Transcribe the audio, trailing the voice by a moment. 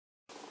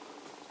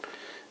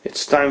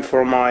It's time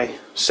for my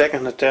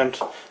second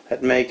attempt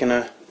at making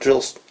a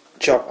drill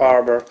chop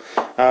arbor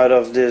out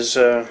of this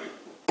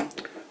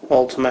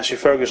old Massey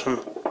Ferguson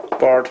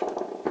part.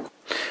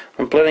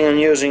 I'm planning on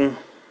using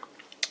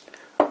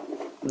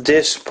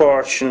this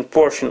portion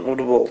of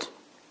the bolt.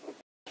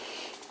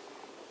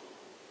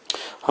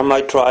 I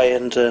might try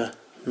and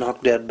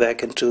knock that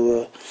back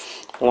into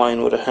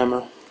line with a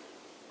hammer,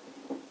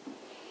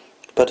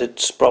 but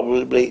it's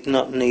probably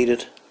not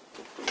needed.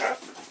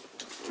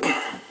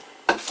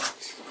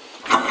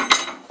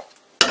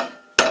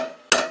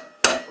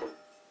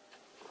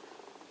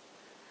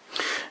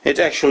 It's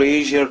actually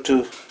easier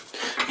to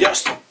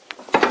just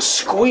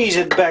squeeze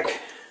it back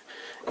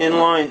in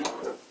line.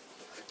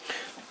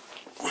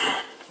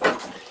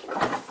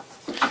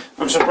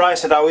 I'm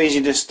surprised at how easy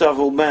this stuff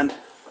will bend.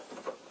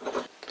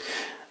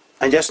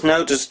 I just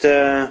noticed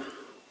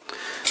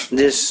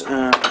this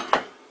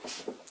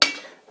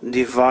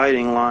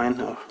dividing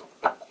line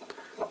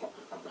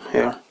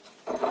here,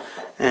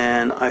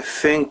 and I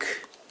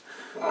think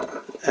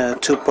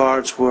two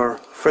parts were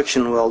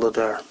friction welded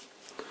there.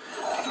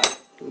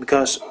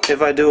 Because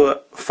if I do a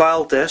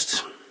file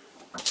test,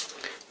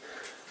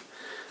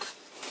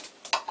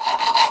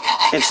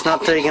 it's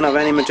not taking up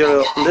any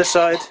material on this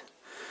side,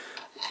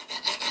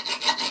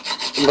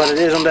 but it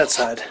is on that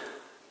side.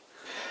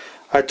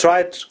 I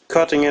tried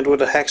cutting it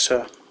with a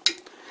hacksaw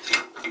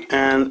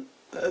and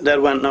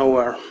that went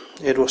nowhere.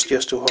 It was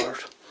just too hard.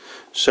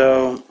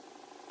 So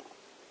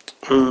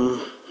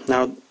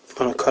now I'm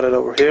gonna cut it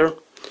over here,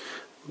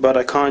 but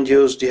I can't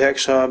use the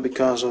hacksaw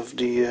because of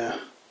the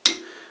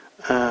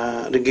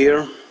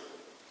gear.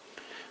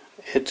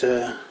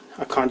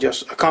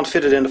 I can't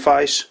fit it in the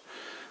vise,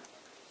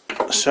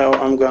 so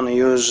I'm gonna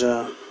use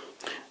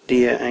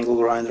the angle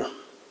grinder.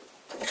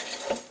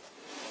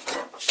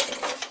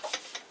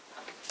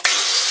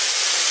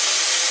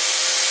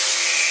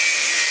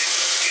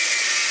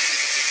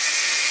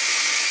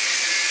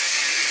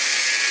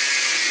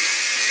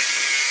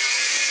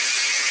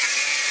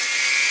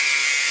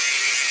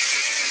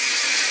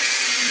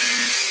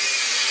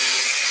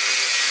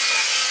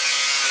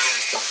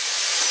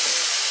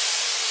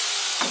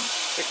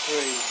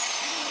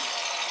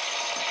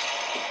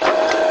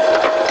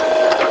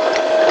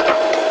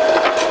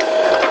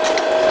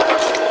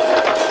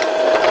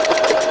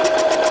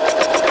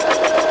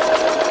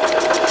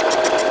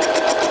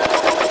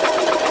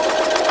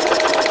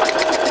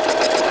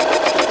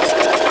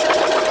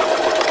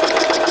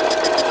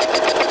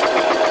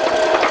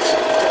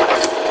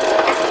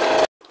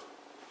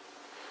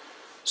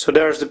 So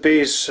there's the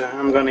piece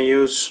I'm gonna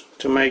use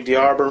to make the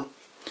arbor.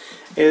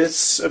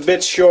 It's a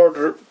bit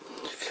shorter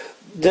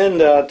than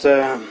that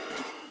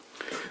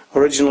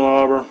original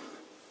arbor,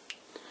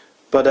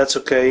 but that's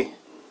okay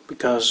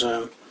because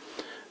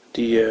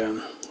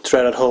the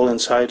threaded hole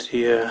inside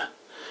the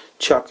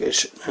chuck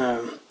is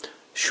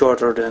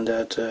shorter than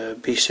that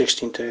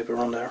B16 taper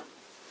on there.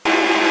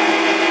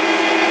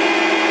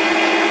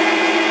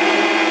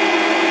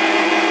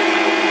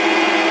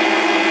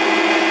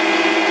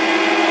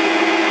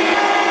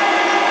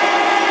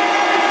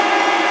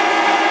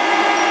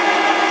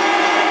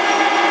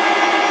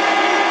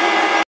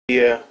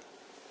 The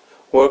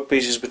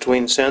workpiece is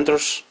between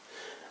centers,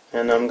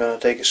 and I'm gonna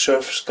take a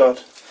surface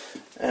cut,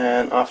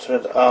 and after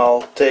that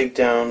I'll take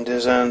down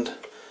this end,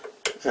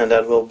 and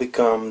that will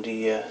become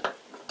the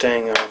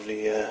tang of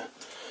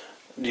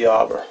the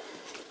arbor.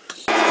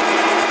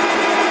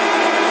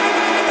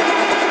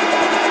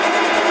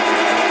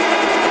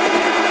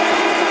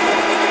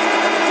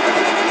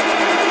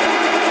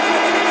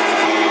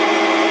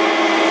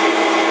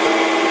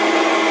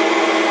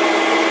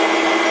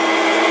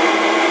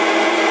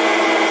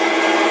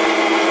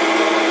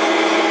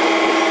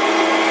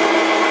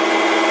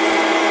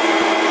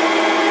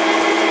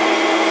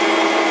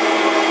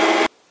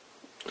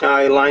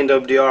 I lined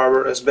up the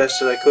arbor as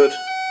best as I could.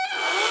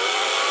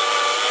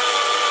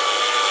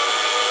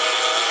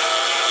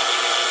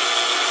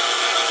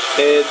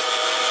 It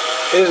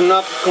is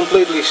not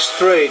completely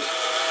straight.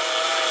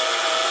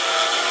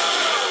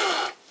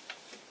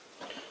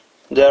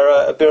 There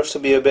appears to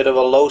be a bit of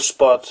a low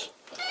spot.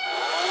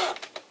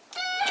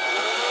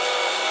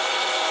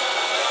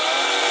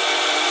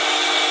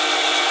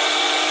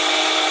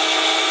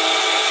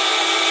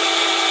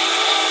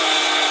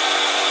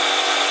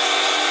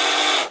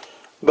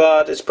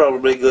 But it's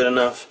probably good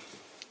enough.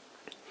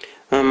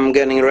 I'm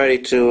getting ready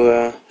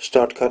to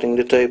start cutting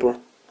the taper.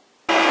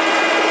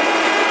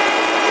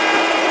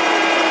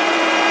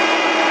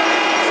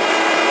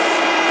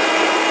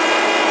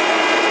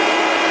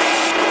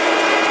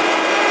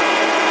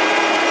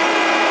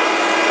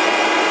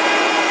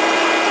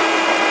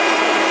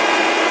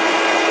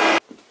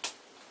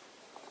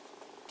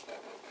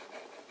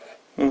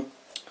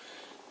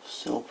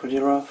 Still pretty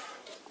rough.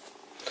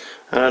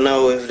 I don't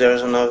know if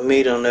there's enough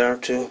meat on there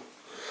to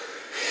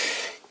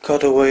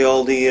cut away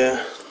all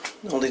the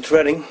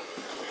threading.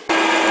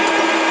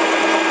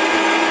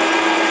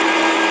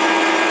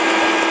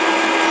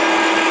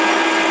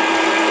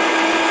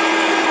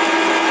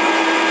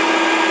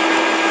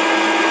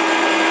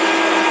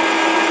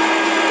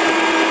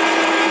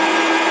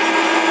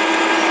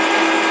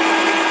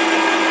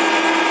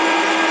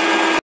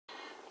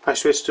 I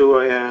switched to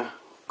a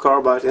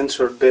carbide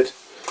insert bit,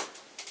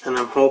 and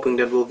I'm hoping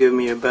that will give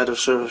me a better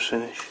surface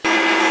finish.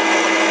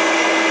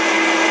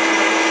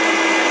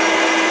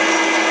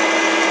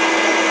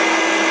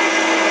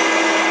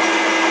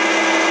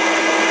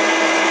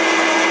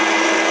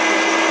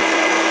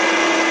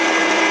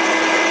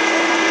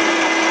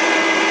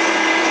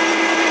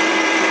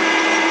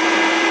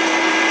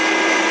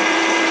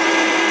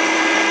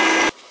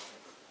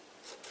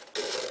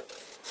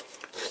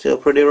 Still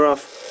pretty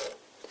rough.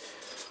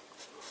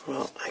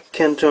 Well, I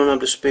can turn up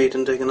the speed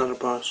and take another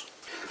pass.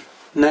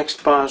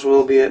 Next pass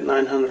will be at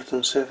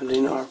 970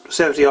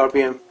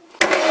 RPM.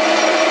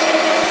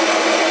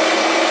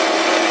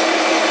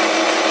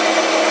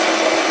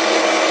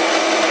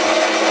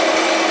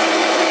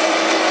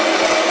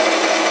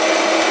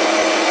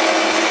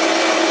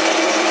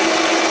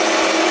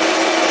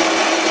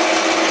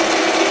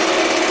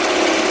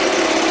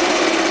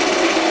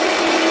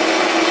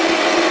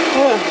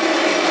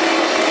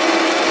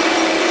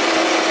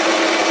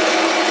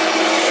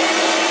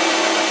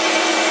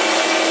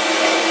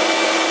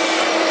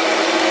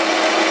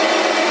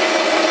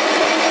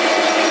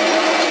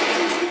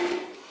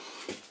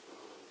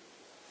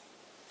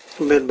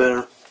 A bit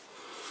better.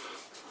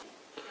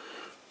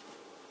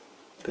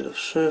 Bit of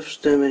surface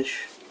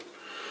damage.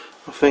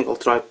 I think I'll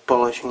try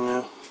polishing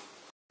now.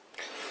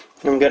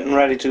 I'm getting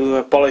ready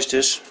to polish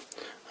this.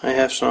 I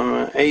have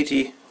some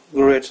 80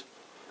 grit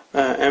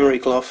emery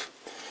cloth,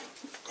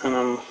 and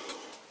I'm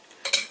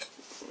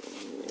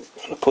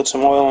gonna put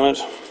some oil on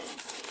it.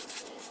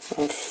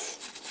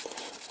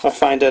 I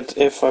find that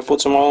if I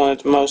put some oil on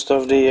it, most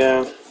of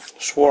the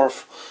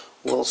swarf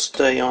will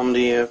stay on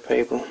the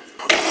paper.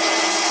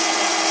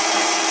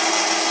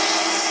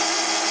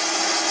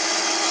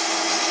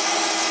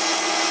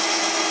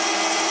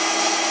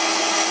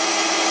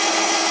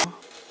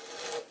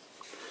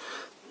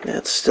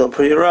 That's still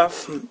pretty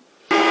rough.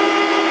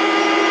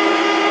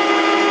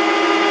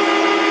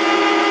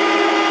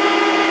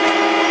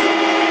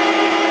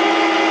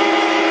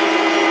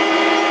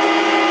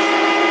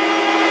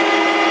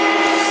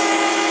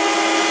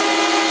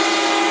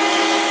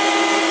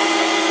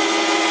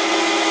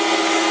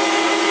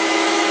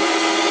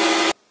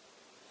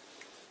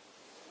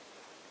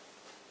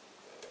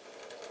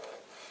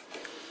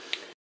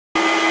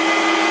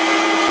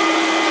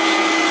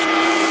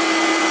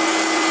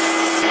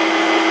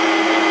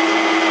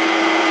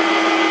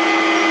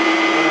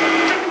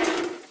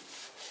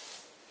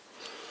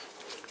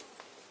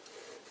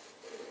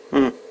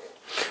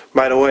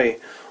 By the way,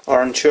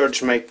 our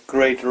church make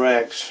great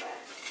rags,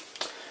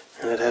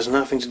 and it has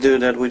nothing to do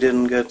that we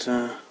didn't get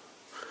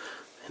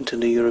into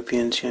the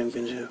European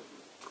Championship.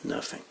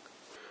 Nothing.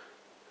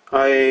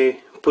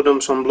 I put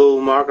on some blue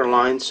marker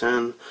lines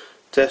and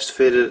test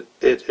fitted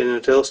it in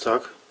a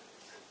tailstock,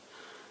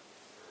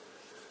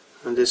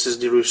 and this is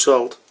the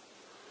result.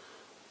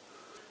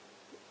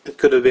 It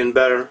could have been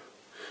better.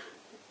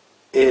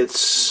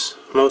 It's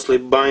mostly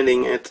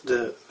binding at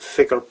the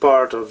thicker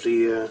part of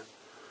the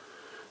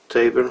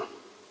taper.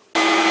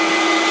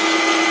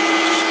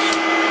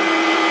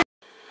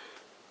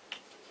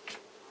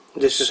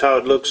 This is how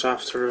it looks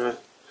after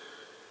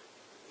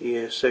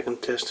the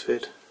second test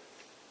fit.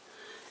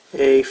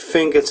 I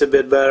think it's a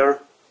bit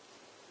better,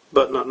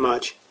 but not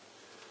much.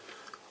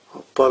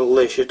 I'll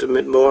polish it a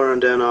bit more,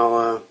 and then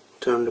I'll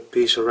turn the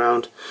piece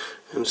around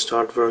and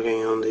start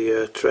working on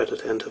the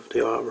threaded end of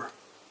the arbor.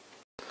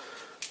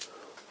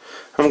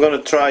 I'm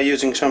gonna try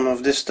using some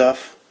of this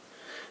stuff.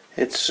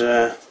 It's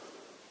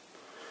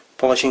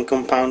polishing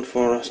compound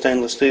for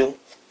stainless steel.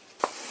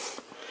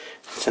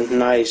 It's a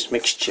nice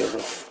mixture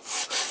of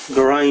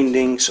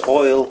grindings,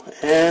 oil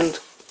and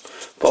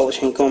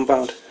polishing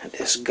compound.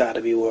 This gotta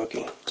be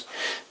working.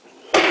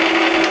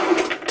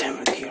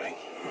 Damn it, gearing.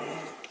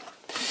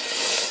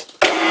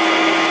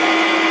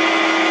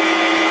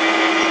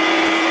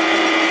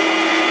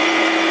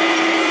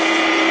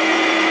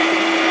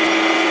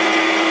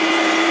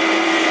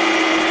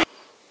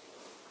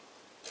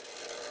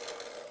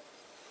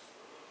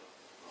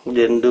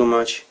 Didn't do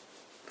much.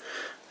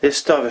 This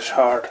stuff is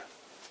hard.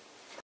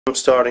 I'm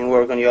starting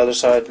work on the other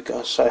side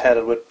because I had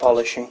it with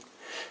polishing.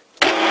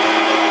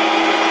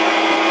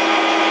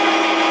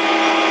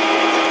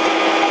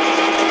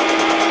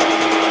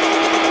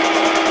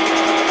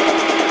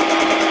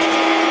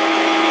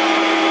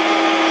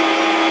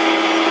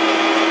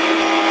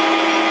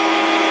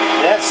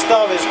 That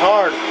stuff is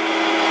hard.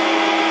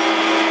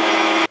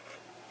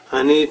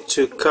 I need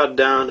to cut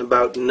down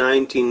about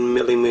 19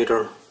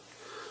 millimeter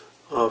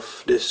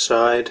of this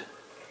side.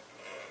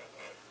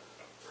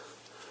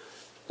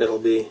 That'll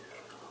be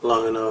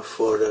long enough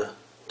for the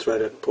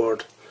threaded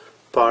part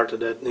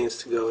that needs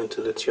to go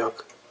into the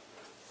chuck.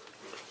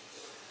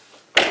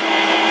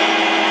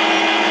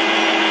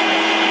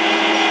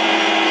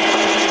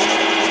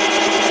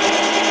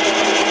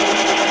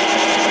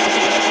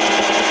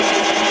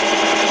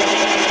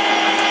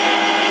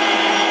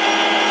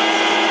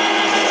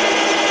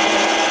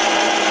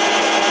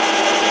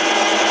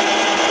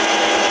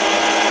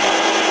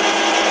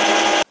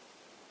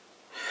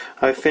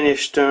 I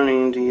finished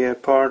turning the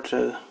part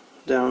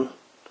down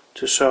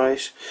to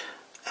size,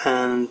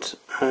 and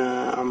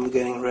I'm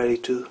getting ready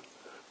to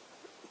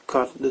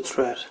cut the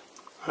thread.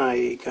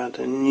 I got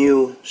a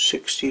new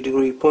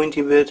 60-degree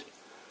pointy bit,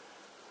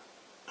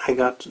 I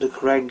got the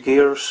correct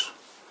gears,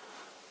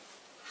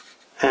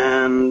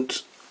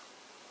 and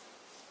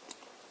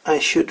I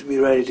should be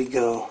ready to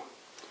go.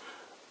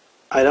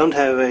 I don't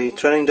have a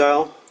threading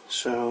dial,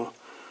 so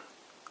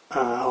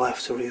I'll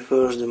have to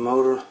reverse the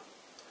motor,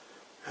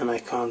 and I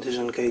can't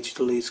disengage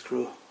the lead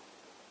screw.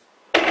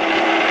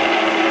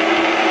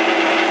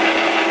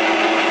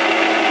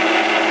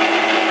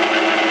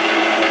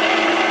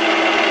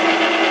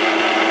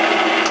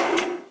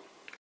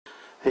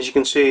 As you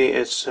can see,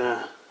 it's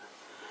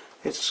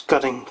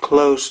cutting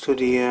close to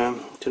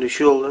the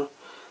shoulder.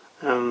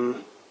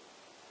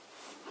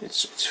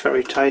 It's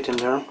very tight in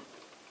there.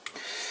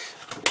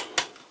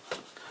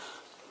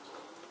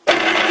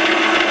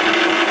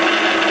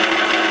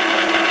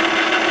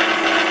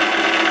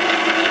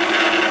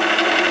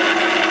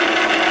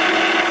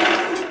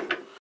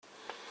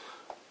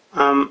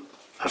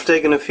 I've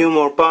taken a few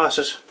more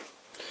passes,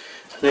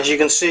 and as you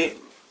can see,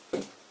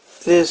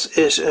 this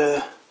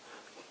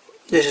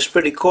is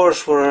pretty coarse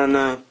for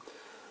an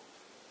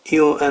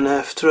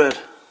UNF thread.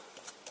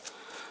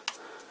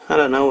 I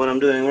don't know what I'm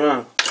doing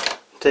wrong.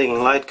 I'm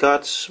taking light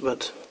cuts,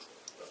 but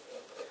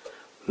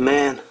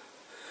man,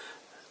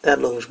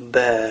 that looks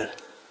bad.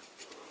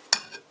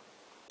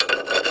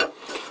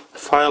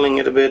 Filing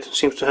it a bit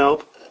seems to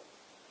help.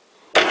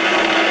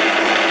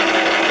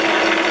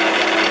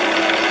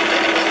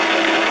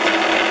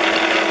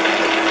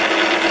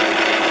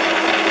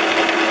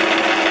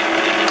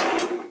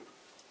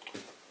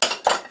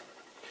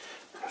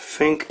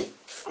 I think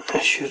I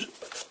should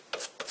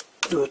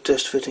do a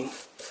test fitting.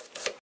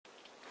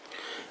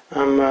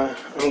 I'm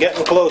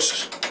getting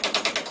close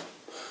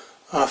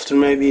after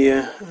maybe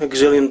a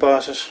gazillion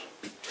passes.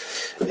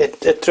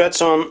 It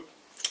threads on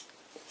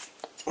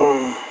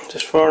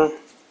this far,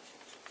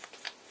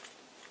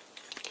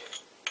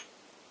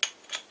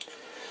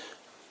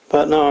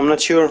 but no, I'm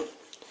not sure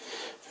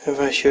if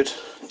I should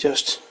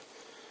just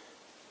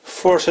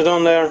force it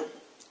on there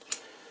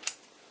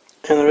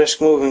and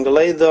risk moving the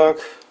lathe dog,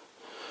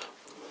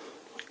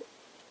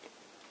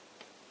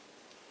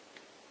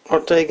 or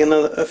take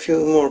a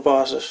few more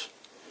passes.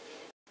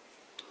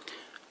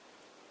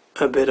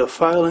 A bit of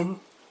filing,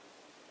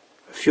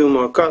 a few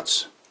more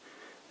cuts,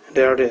 and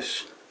there it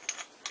is.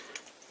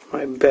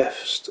 My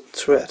best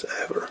thread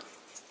ever.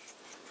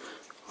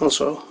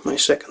 Also my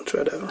second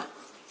thread ever.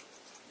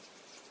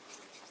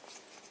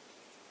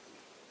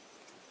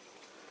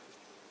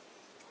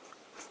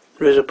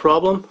 There is a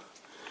problem.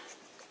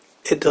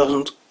 It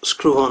doesn't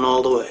screw on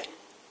all the way.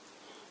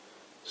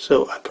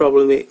 So I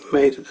probably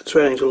made the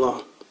threading too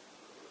long.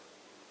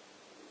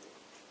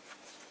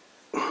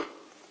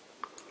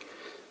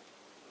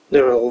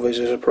 There always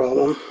is a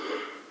problem.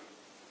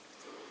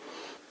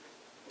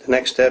 The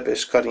next step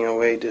is cutting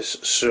away this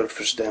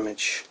surface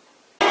damage.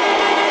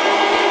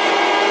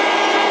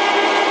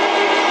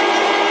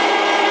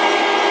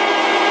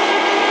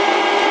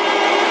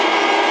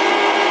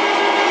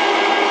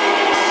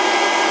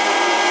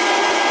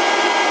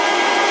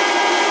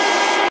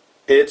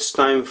 It's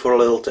time for a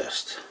little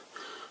test.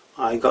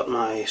 I got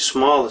my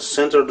smallest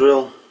center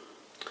drill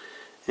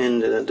in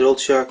the drill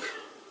chuck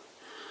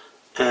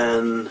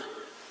and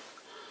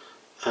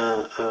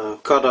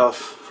cut off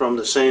from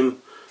the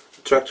same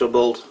tractor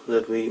bolt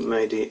that we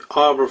made the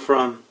arbor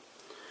from,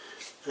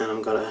 and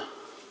I'm gonna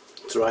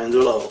try and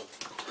drill a hole.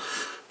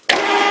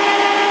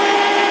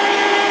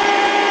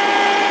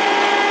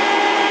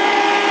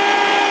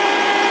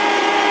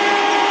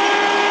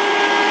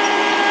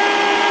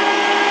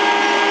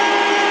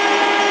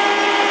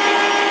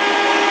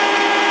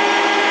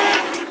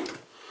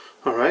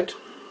 Alright,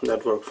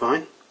 that worked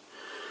fine.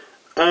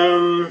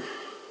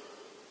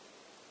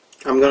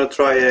 I'm gonna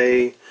try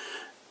a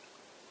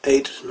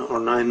 8 or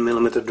 9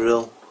 millimeter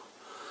drill,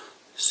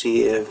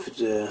 see if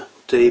the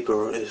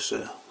taper is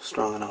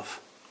strong enough.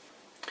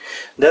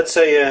 That's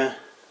a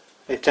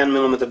 10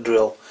 millimeter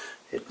drill.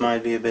 It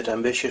might be a bit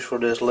ambitious for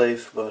this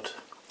lathe, but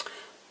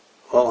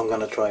well, I'm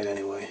gonna try it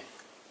anyway.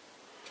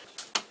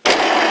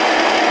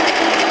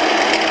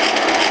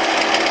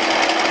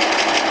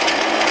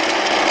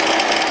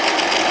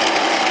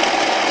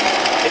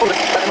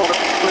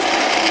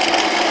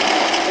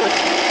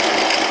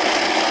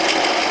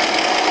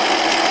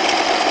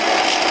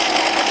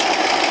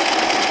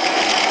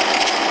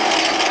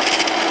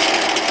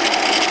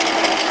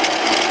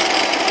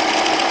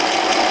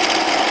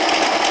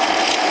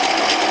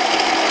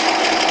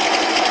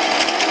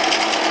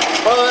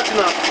 Well, that's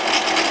enough.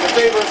 The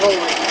taper is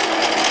holding.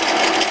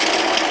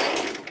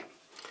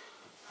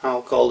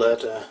 I'll call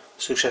that a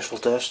successful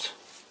test.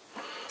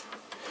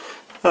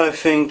 I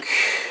think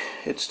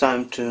it's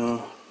time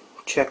to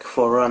check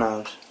for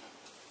runout.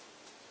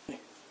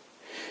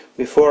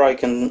 Before I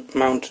can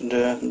mount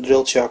the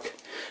drill chuck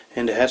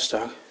in the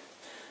headstock,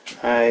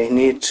 I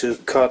need to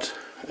cut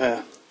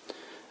a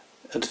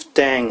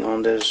tang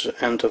on this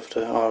end of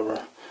the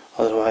arbor,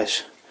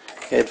 otherwise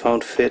it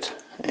won't fit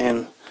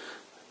in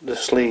the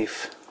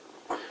sleeve.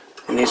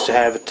 It needs to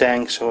have a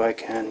tank so I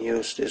can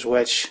use this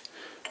wedge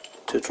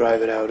to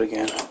drive it out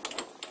again.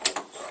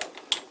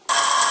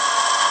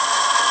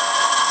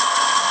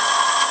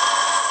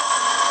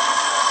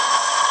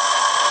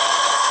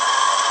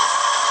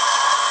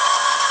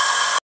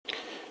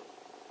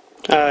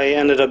 I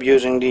ended up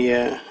using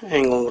the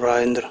angle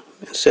grinder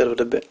instead of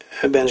the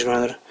bench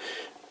grinder.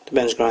 The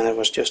bench grinder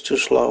was just too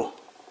slow.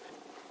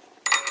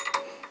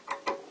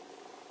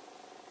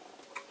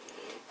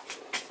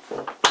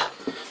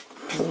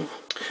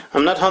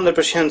 I'm not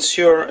 100%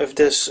 sure if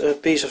this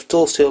piece of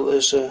tool steel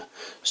is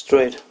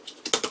straight.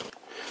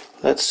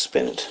 Let's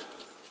spin it.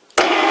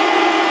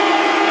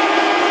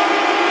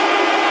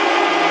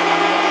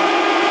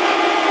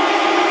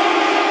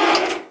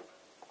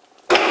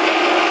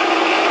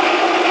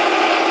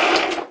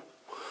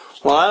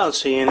 Well, I don't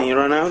see any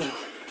run out.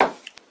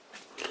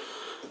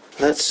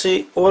 Let's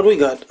see what we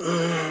got.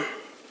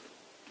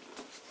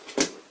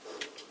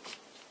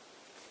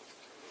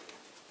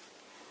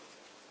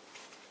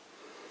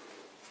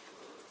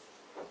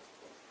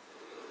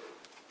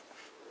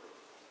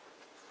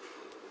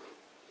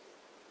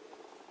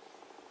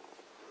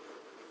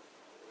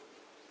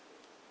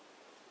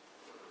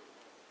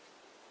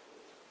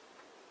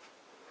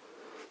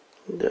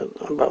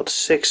 About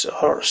 6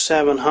 or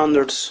 7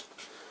 hundredths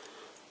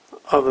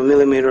of a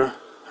millimeter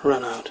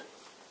run out.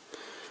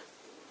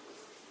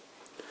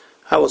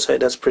 I would say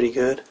that's pretty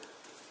good.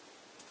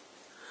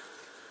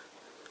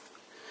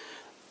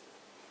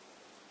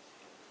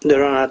 The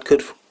run out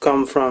could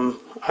come from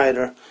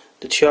either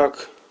the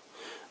chuck,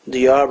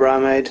 the arbor I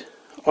made,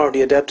 or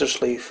the adapter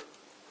sleeve.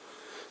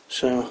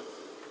 So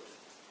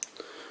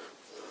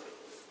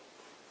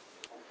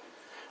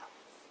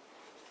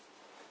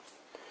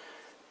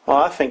well,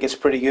 I think it's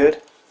pretty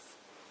good.